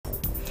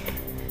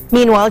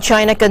Meanwhile,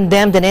 China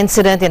condemned an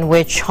incident in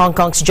which Hong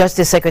Kong's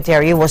Justice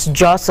Secretary was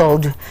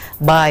jostled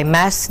by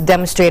mass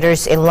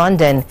demonstrators in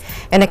London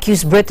and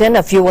accused Britain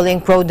of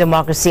fueling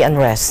pro-democracy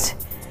unrest.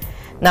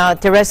 Now,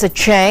 Teresa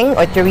Cheng,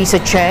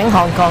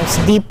 Hong Kong's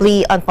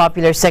deeply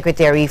unpopular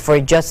Secretary for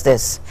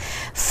Justice,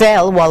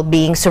 fell while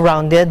being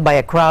surrounded by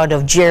a crowd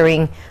of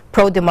jeering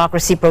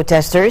pro-democracy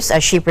protesters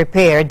as she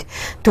prepared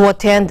to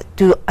attend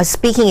to a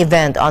speaking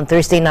event on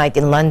Thursday night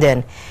in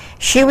London.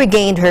 She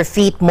regained her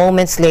feet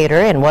moments later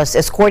and was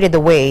escorted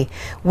away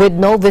with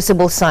no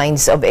visible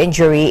signs of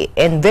injury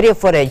in video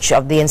footage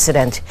of the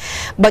incident.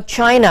 But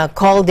China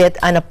called it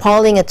an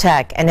appalling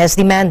attack and has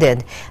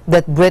demanded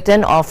that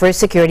Britain offer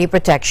security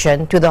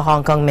protection to the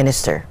Hong Kong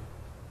minister.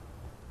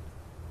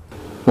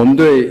 我们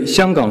对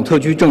香港特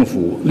区政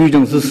府律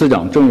政司司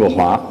长郑若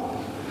骅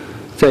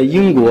在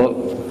英国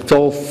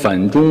遭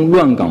反中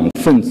乱港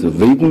分子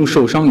围攻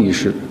受伤一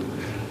事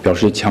表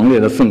示强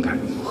烈的愤慨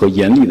和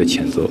严厉的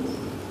谴责。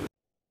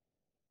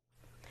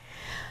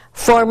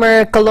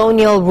 Former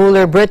colonial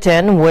ruler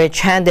Britain, which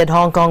handed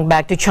Hong Kong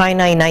back to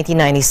China in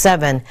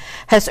 1997,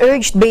 has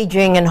urged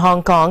Beijing and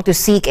Hong Kong to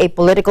seek a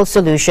political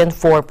solution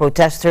for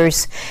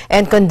protesters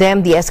and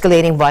condemn the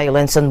escalating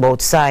violence on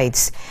both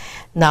sides.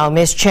 Now,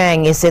 Ms.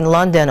 Cheng is in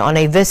London on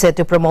a visit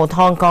to promote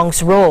Hong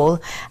Kong's role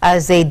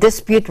as a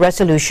dispute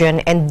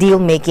resolution and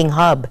deal-making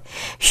hub.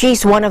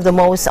 She's one of the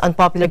most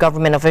unpopular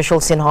government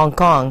officials in Hong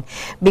Kong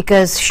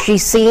because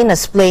she's seen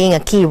as playing a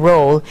key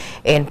role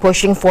in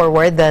pushing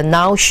forward the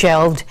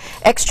now-shelved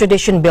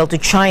extradition bill to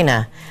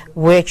China,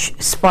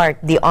 which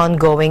sparked the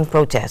ongoing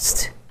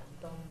protest.